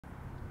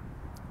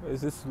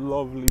There's this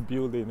lovely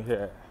building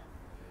here.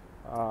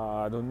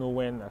 I don't know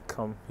when I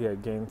come here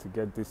again to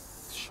get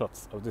these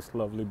shots of this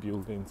lovely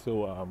building.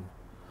 So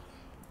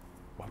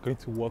we're going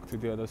to walk to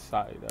the other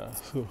side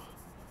so you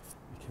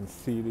can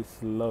see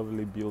this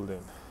lovely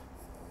building.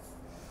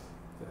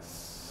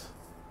 This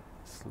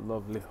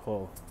lovely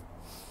hall.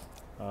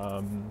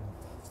 I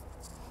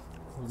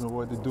don't know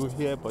what they do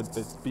here, but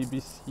there's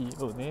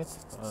BBC on it,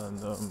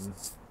 and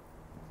it's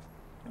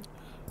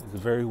a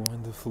very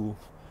wonderful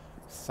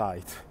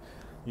sight.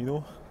 You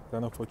know, it's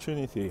an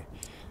opportunity.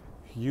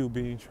 You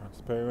being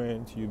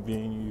transparent, you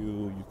being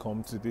you, you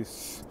come to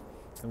this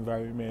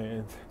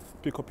environment,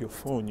 pick up your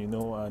phone,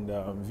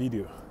 and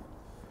video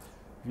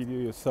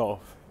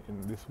yourself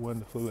in this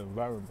wonderful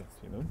environment.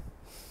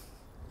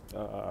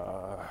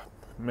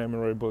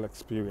 Memorable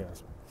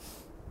experience.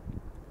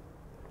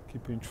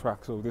 Keeping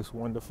tracks of this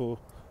wonderful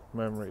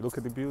memory. Look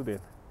at the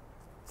building.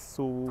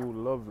 So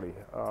lovely.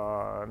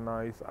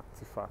 Nice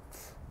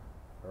artifacts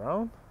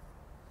around.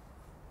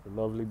 A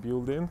lovely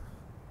building.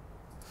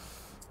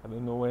 I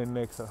don't know when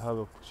next I'll have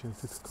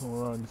opportunity to come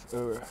around this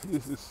area.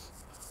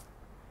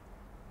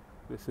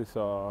 This is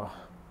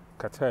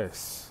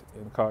Cates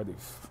in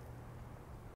Cardiff.